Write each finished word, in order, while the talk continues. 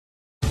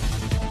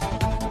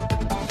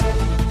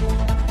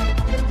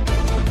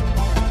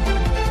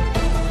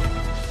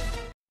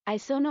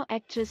Isono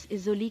actress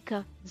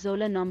Zoleka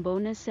Zola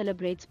Nombona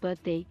celebrates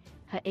birthday,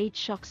 her age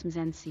shocks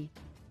Mzansi.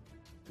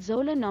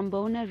 Zola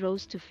Nombona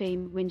rose to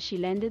fame when she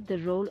landed the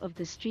role of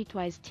the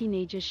streetwise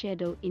teenager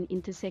Shado in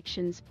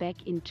Intersections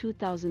back in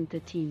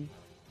 2013.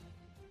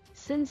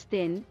 Since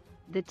then,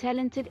 the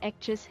talented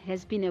actress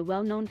has been a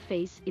well-known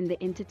face in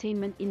the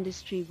entertainment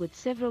industry with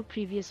several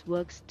previous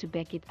works to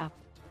back it up.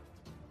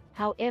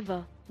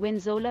 However, when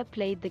Zola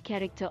played the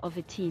character of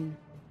a teen,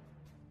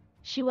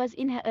 she was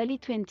in her early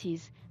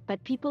 20s,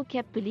 but people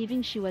kept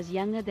believing she was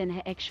younger than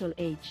her actual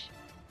age.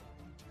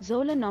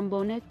 Zola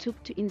Nombona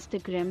took to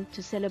Instagram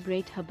to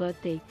celebrate her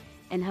birthday,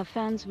 and her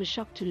fans were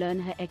shocked to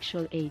learn her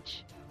actual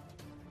age.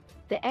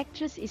 The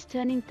actress is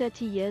turning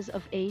 30 years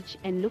of age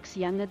and looks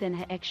younger than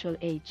her actual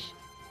age.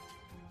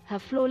 Her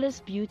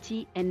flawless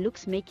beauty and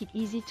looks make it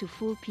easy to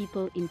fool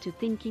people into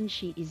thinking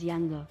she is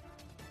younger.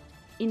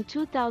 In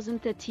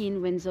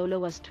 2013, when Zola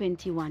was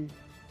 21,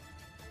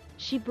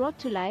 she brought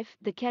to life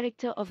the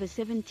character of a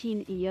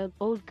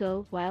 17-year-old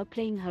girl while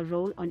playing her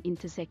role on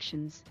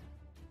Intersections.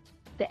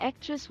 The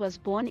actress was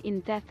born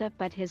in Thatha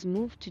but has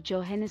moved to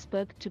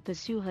Johannesburg to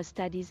pursue her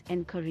studies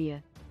and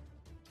career.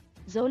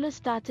 Zola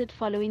started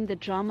following the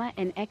drama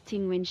and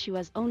acting when she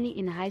was only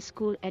in high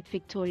school at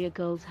Victoria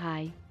Girls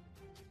High.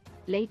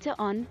 Later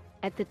on,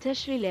 at the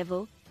tertiary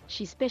level,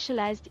 she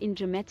specialized in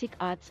dramatic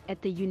arts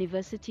at the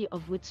University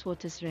of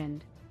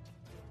Witwatersrand.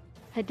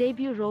 Her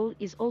debut role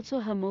is also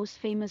her most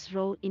famous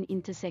role in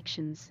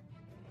Intersections.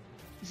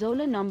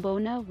 Zola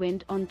Nombona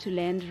went on to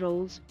land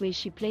roles where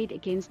she played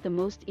against the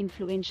most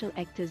influential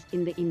actors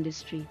in the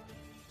industry.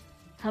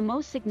 Her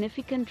most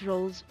significant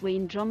roles were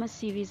in drama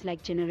series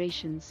like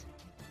Generations,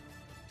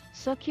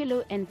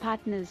 Sokulo and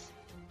Partners,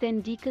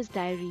 Thandika's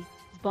Diary,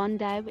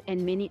 Bondi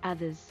and many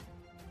others.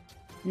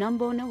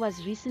 Nombona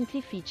was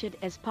recently featured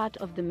as part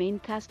of the main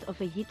cast of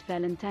a hit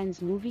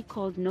Valentine's movie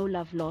called No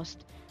Love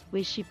Lost,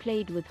 where she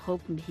played with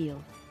Hope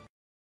Mhill.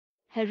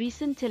 Her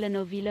recent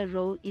telenovela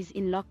role is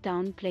in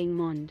Lockdown playing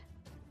Mond.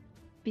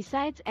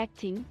 Besides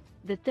acting,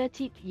 the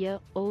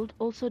 30-year-old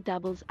also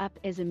doubles up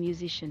as a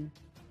musician.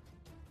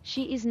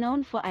 She is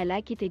known for I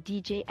Like It, a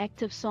DJ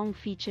active song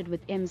featured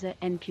with Emza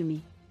and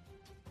Pumi.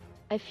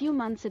 A few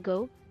months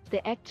ago,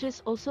 the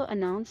actress also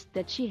announced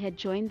that she had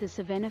joined the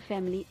Savannah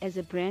family as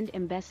a brand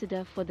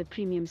ambassador for the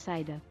premium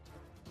cider.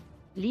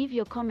 Leave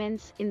your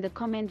comments in the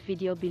comment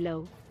video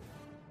below.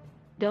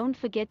 Don't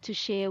forget to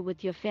share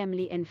with your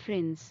family and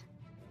friends.